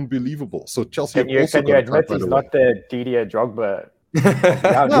unbelievable. So Chelsea can you admit he's not the Didier Drogba?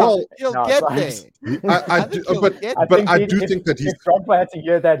 Well, he'll get there. I do think that if Drogba had to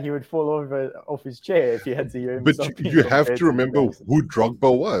hear that, he would fall over off his chair if he had to hear him. But you have to remember who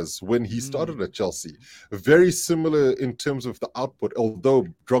Drogba was when he started at Chelsea. Very similar in terms of the output, although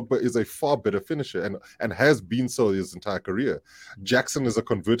Drogba is a far better finisher and has been so his entire career. Jackson is a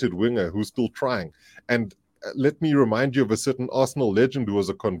converted winger who's still trying. And let me remind you of a certain Arsenal legend who was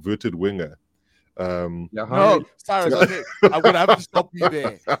a converted winger. No, Cyrus, okay. I'm gonna have to stop you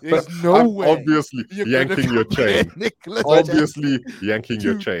there. There's no way. Obviously, yanking your chain. Obviously, yanking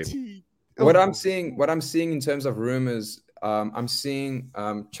your chain. What I'm seeing in terms of rumors, I'm seeing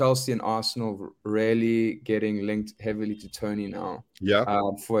Chelsea and Arsenal really getting linked heavily to Tony now.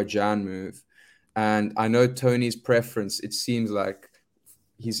 Yeah. For a Jan move, and I know Tony's preference. It seems like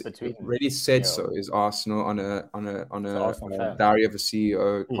he's already said so. Is Arsenal on a Diary of a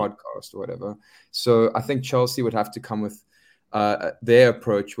CEO podcast or whatever? So I think Chelsea would have to come with their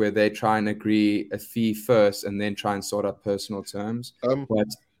approach where they try and agree a fee first and then try and sort out personal terms. But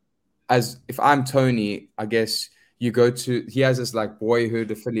if I'm Tony, I guess he has this like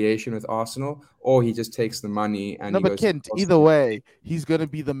boyhood affiliation with Arsenal, or he just takes the money and but Kent, either way, he's going to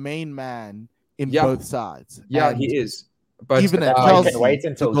be the main man in both sides. Yeah, and he is. But even at Chelsea, can wait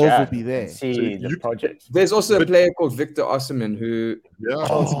until the goals will be there. See the project. There's also a player called Victor Osimhen who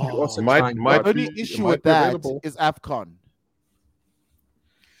my only issue with that is AFCON.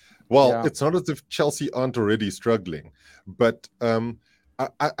 Well, it's not as if Chelsea aren't already struggling, but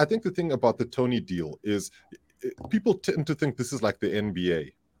I think the thing about the Tony deal is people tend to think this is like the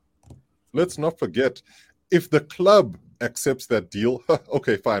NBA. Let's not forget, if the club accepts that deal,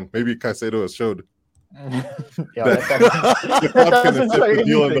 okay, fine, maybe Caicedo has showed. The club can accept the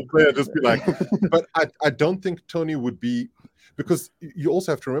deal and the player just be like, but I don't think Tony would be, because you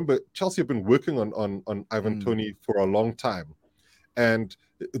also have to remember Chelsea have been working on Ivan Toney for a long time, and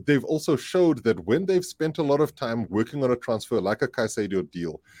they've also showed that when they've spent a lot of time working on a transfer like a Caicedo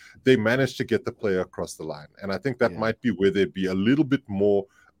deal, they managed to get the player across the line. And I think that might be where they'd be a little bit more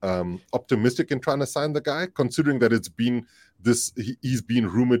optimistic in trying to sign the guy, considering that he's been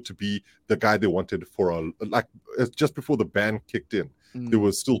rumored to be the guy they wanted for just before the ban kicked in. There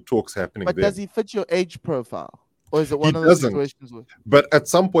was still talks happening. But there. Does he fit your age profile, or is it one of those situations where... But at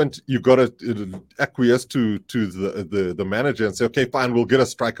some point you got to acquiesce to the manager and say, okay, fine, we'll get a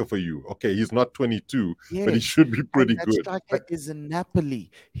striker for you. Okay, he's not 22, but he should be pretty good. That striker is in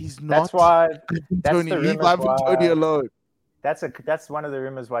Napoli. He's not. That's why. Tony, leave Ivan Toney alone. That's one of the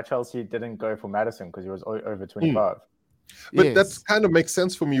rumors why Chelsea didn't go for Maddison, because he was over 25. But that kind of makes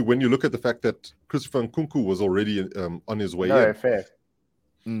sense for me when you look at the fact that Christopher Nkunku was already on his way in. No, fair.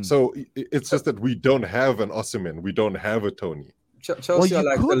 So it's just that we don't have an Osimhen, we don't have a Tony. Chelsea are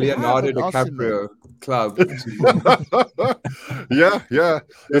like the Leonardo DiCaprio club. yeah.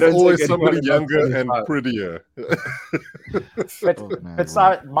 There's always somebody younger and prettier.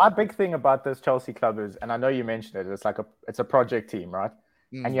 But my big thing about this Chelsea club is, and I know you mentioned it, it's a project team, right?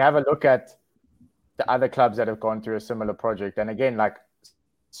 And you have a look at the other clubs that have gone through a similar project, and again, like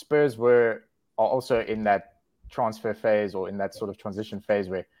Spurs are also in that transfer phase or in that sort of transition phase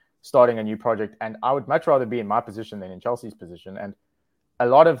where starting a new project, and I would much rather be in my position than in Chelsea's position. And a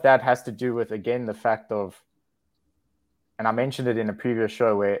lot of that has to do with, again, the fact of, and I mentioned it in a previous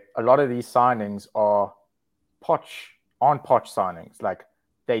show, where a lot of these signings aren't Poch signings. Like,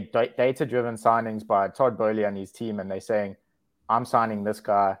 they data-driven signings by Todd Bowley and his team, and they're saying, I'm signing this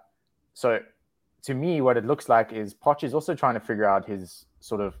guy. So to me, what it looks like is Poch is also trying to figure out his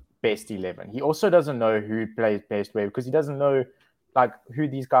sort of best 11. He also doesn't know who plays best where, because he doesn't know like who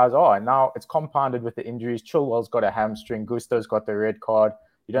these guys are. And now it's compounded with the injuries. Chilwell's got a hamstring. Gusto's got the red card.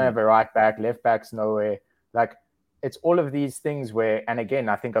 You don't have a right back. Left back's nowhere. Like, it's all of these things where, and again,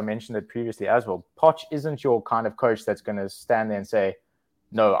 I think I mentioned it previously as well, Poch isn't your kind of coach that's going to stand there and say,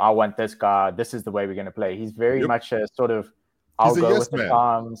 no, I want this guy. This is the way we're going to play. He's very much a sort of, I'll go with the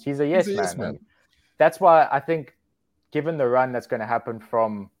times. He's a yes man. And that's why I think, given the run that's going to happen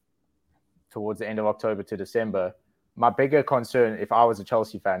from towards the end of October to December, my bigger concern, if I was a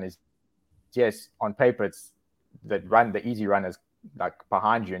Chelsea fan, is, yes, on paper, it's the easy run is like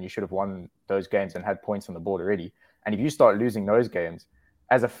behind you and you should have won those games and had points on the board already. And if you start losing those games,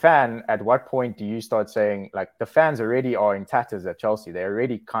 as a fan, at what point do you start saying, like, the fans already are in tatters at Chelsea? They're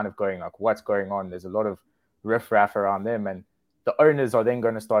already kind of going like, what's going on? There's a lot of riffraff around them. And the owners are then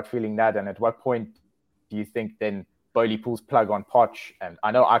going to start feeling that. And at what point do you think then Bowley pulls plug on Poch? And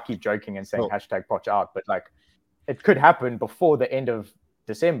I know I keep joking and saying hashtag Poch out, but like, it could happen before the end of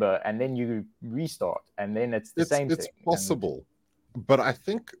December and then you restart and then it's the same thing. It's possible. But I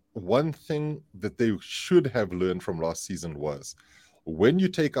think one thing that they should have learned from last season was, when you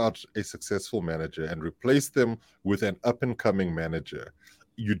take out a successful manager and replace them with an up-and-coming manager,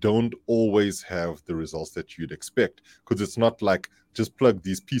 you don't always have the results that you'd expect, because it's not like just plug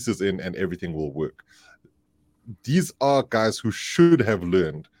these pieces in and everything will work. These are guys who should have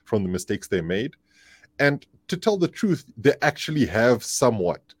learned from the mistakes they made. And to tell the truth, they actually have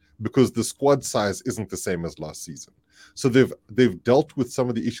somewhat, because the squad size isn't the same as last season. So they've dealt with some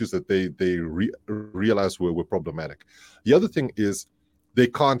of the issues that they realized were problematic. The other thing is, they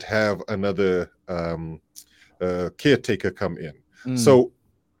can't have another caretaker come in. So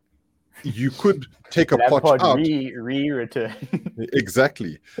you could take a Poch out. Return.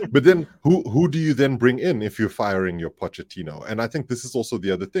 Exactly. But then who do you then bring in if you're firing your Pochettino? And I think this is also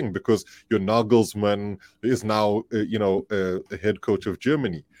the other thing, because your Nagelsmann is now a head coach of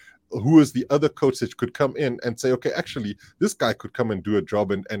Germany. Who is the other coach that could come in and say, okay, actually, this guy could come and do a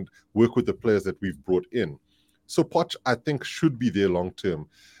job and work with the players that we've brought in. So Poch, I think, should be there long term.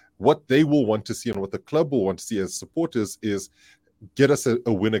 What they will want to see and what the club will want to see as supporters is get us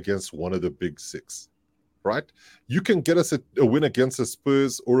a win against one of the big six, right? You can get us a win against a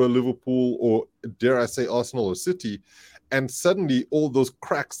Spurs or a Liverpool or, dare I say, Arsenal or City, and suddenly all those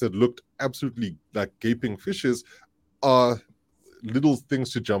cracks that looked absolutely like gaping fishes are little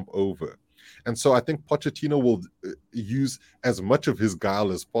things to jump over. And so I think Pochettino will use as much of his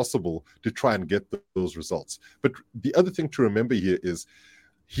guile as possible to try and get those results. But the other thing to remember here is,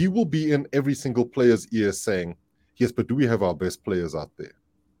 he will be in every single player's ear saying, yes, but do we have our best players out there?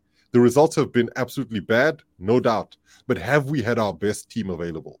 The results have been absolutely bad, no doubt, but have we had our best team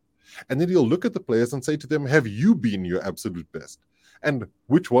available? And then he'll look at the players and say to them, have you been your absolute best? And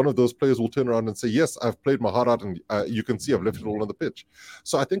which one of those players will turn around and say, yes, I've played my heart out, and you can see I've left it all on the pitch.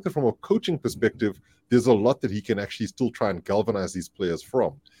 So I think that from a coaching perspective, there's a lot that he can actually still try and galvanize these players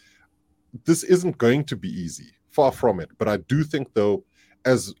from. This isn't going to be easy, far from it. But I do think, though,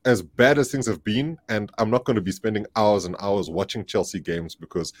 as bad as things have been, and I'm not going to be spending hours and hours watching Chelsea games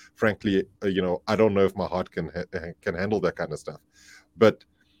because, frankly, I don't know if my heart can handle that kind of stuff. But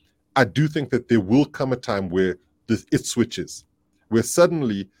I do think that there will come a time where it switches, where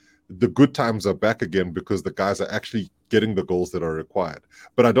suddenly the good times are back again because the guys are actually getting the goals that are required.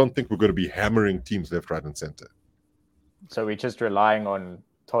 But I don't think we're going to be hammering teams left, right, and center. So we're just relying on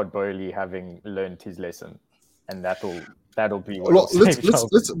Todd Bowley having learned his lesson, and that'll be what. Well,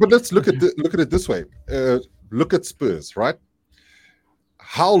 let's look at it this way. Look at Spurs, right?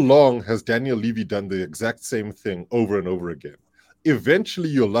 How long has Daniel Levy done the exact same thing over and over again? Eventually,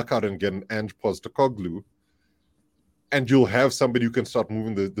 you'll luck out and get an Ange Postecoglou, and you'll have somebody who can start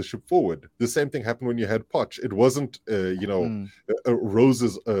moving the ship forward. The same thing happened when you had Poch. It wasn't,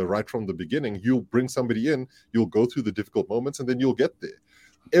 roses right from the beginning. You'll bring somebody in, you'll go through the difficult moments, and then you'll get there.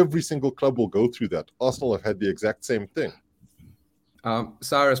 Every single club will go through that. Arsenal have had the exact same thing.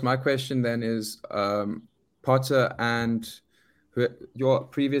 Cyrus, my question then is, Potter and your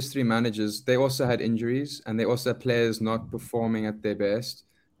previous three managers, they also had injuries, and they also had players not performing at their best.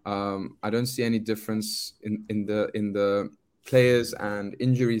 I don't see any difference in the players and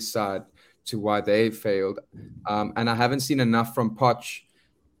injury side to why they failed, and I haven't seen enough from Poch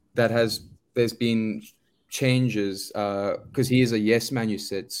that there's been changes because he is a yes man. You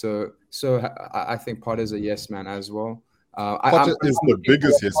said so. I think Potter's a yes man as well. Potter is the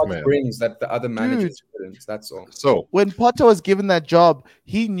biggest yes man. Brings that the other managers couldn't. That's all. So when Potter was given that job,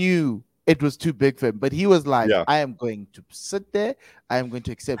 he knew it was too big for him, but he was like, I am going to sit there. I am going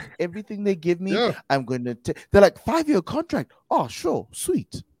to accept everything they give me. I'm going to they're like, 5-year contract. Oh, sure.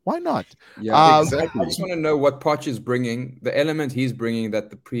 Sweet. Why not? Yeah, I Exactly. just want to know what Poch is bringing, the element he's bringing that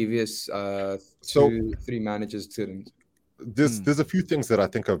the previous So 3 managers didn't. there's a few things that I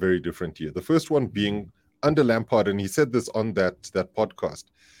think are very different here. The first one being under Lampard, and he said this on that podcast.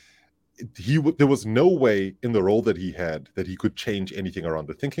 There was no way in the role that he had that he could change anything around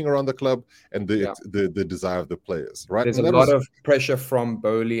the thinking around the club and the desire of the players, right? There's and a lot of pressure from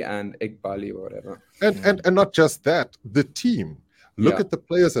Bowley and Iqbali or whatever. And not just that, the team. Look at the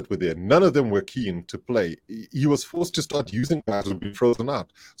players that were there. None of them were keen to play. He was forced to start using guys who've been frozen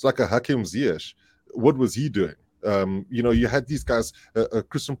out. It's like a Hakim Ziyech. What was he doing? You had these guys,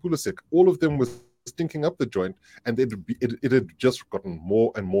 Christian Pulisic. All of them were stinking up the joint, and it had just gotten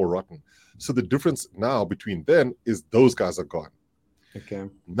more and more rotten. So the difference now between then is those guys are gone. Okay.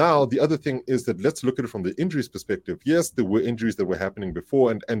 Now, the other thing is that let's look at it from the injuries perspective. Yes, there were injuries that were happening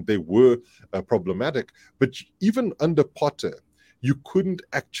before, and they were problematic. But even under Potter, you couldn't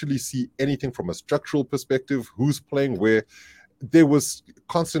actually see anything from a structural perspective, who's playing where. There was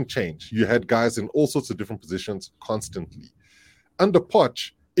constant change. You had guys in all sorts of different positions constantly. Under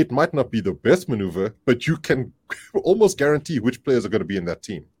Poch, it might not be the best maneuver, but you can almost guarantee which players are going to be in that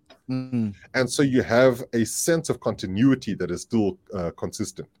team. And so you have a sense of continuity that is still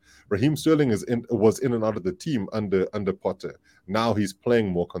consistent. Raheem Sterling was in and out of the team under Potter. Now he's playing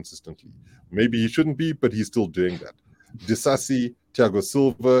more consistently. Maybe he shouldn't be, but he's still doing that. Disasi, Thiago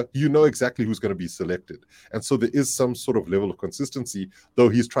Silva, you know exactly who's going to be selected. And so there is some sort of level of consistency, though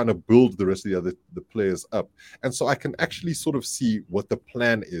he's trying to build the rest of the players up. And so I can actually sort of see what the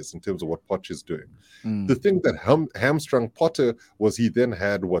plan is in terms of what Poch is doing. The thing that hamstrung Potter was he then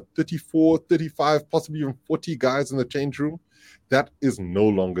had, 34, 35, possibly even 40 guys in the change room. That is no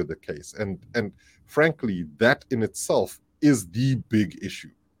longer the case. And frankly, that in itself is the big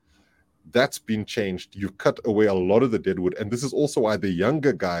issue. That's been changed. You've cut away a lot of the deadwood. And this is also why the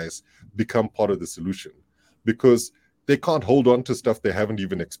younger guys become part of the solution, because they can't hold on to stuff they haven't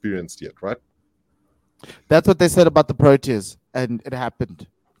even experienced yet, right? That's what they said about the Proteas, and it happened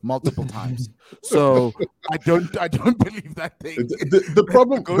multiple times. So I don't believe that thing. The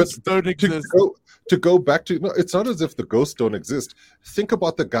problem, ghosts don't exist. To go back to, no, it's not as if the ghosts don't exist. Think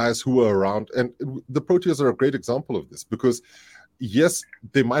about the guys who were around, and the Proteas are a great example of this, because yes,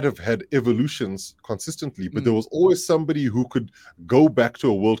 they might have had evolutions consistently, but there was always somebody who could go back to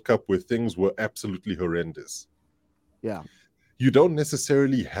a World Cup where things were absolutely horrendous. Yeah. You don't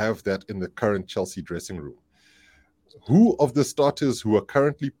necessarily have that in the current Chelsea dressing room. Who of the starters who are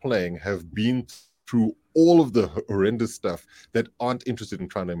currently playing have been through all of the horrendous stuff that aren't interested in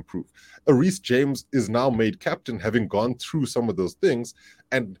trying to improve? Reece James is now made captain, having gone through some of those things,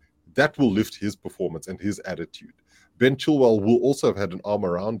 and that will lift his performance and his attitude. Ben Chilwell will also have had an arm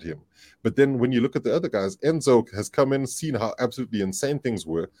around him. But then when you look at the other guys, Enzo has come in, seen how absolutely insane things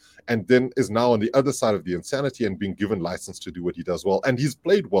were, and then is now on the other side of the insanity and being given license to do what he does well. And he's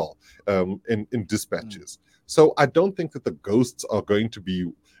played well in dispatches. So I don't think that the ghosts are going to be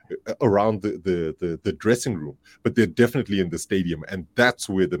around the dressing room, but they're definitely in the stadium, and that's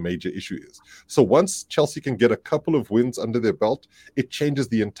where the major issue is. So once Chelsea can get a couple of wins under their belt, it changes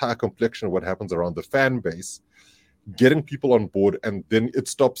the entire complexion of what happens around the fan base, getting people on board, and then it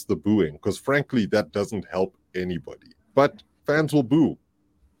stops the booing, because frankly that doesn't help anybody, but fans will boo.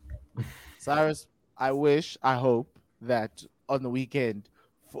 Cyrus, I hope that on the weekend,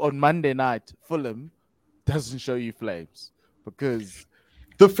 on Monday night, Fulham doesn't show you flames, because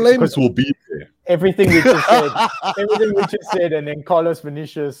the flames will be there. Everything we just said, and then Carlos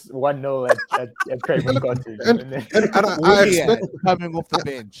Vinicius 1-0 at Craven Cottage, and I expect coming off the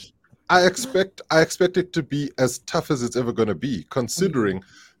bench. I expect it to be as tough as it's ever going to be, considering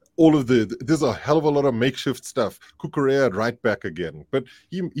all of there's a hell of a lot of makeshift stuff. Kukurea at right back again, but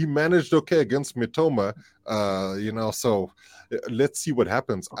he managed okay against Mitoma, so let's see what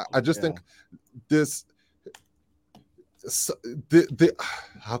happens. I just think this.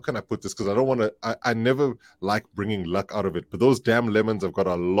 How can I put this? Because I don't want to. I never like bringing luck out of it. But those damn lemons have got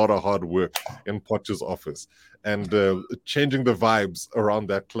a lot of hard work in Poch's office, and changing the vibes around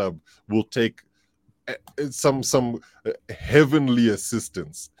that club will take some heavenly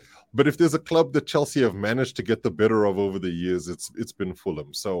assistance. But if there's a club that Chelsea have managed to get the better of over the years, it's been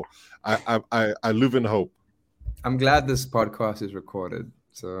Fulham. So I live in hope. I'm glad this podcast is recorded.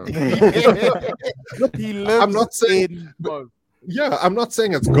 So I'm not saying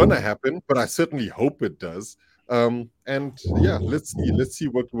it's gonna happen, but I certainly hope it does. And yeah, let's see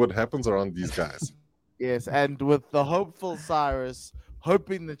what happens around these guys. Yes, and with the hopeful Cyrus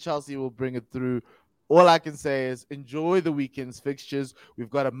hoping that Chelsea will bring it through, all I can say is enjoy the weekend's fixtures. We've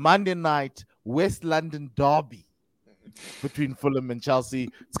got a Monday night West London derby between Fulham and Chelsea.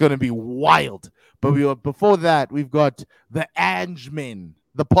 It's going to be wild. But before that, we've got the Ange men,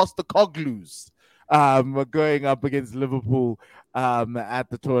 the Postacoglu's, going up against Liverpool at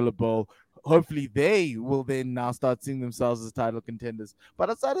the Toilet Bowl. Hopefully they will then now start seeing themselves as title contenders.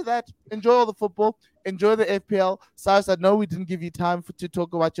 But outside of that, enjoy all the football. Enjoy the FPL. Cyrus, I know we didn't give you time to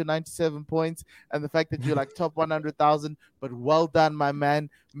talk about your 97 points and the fact that you're like top 100,000, but well done, my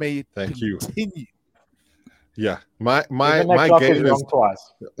man. May it continue. Yeah, my clock game is wrong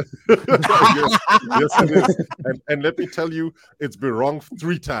twice. Yes, it is. And let me tell you, it's been wrong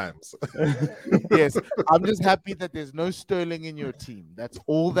 3 times. Yes, I'm just happy that there's no Sterling in your team. That's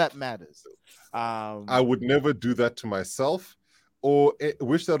all that matters. I would never do that to myself or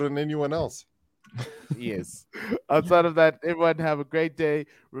wish that on anyone else. Yes. Outside of that, everyone have a great day.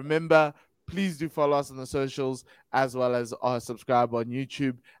 Remember, please do follow us on the socials as well as subscribe on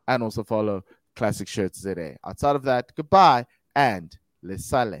YouTube and also follow Classic Shirts ZA. Outside of that, goodbye and le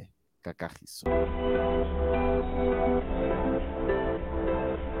sale kakahiso.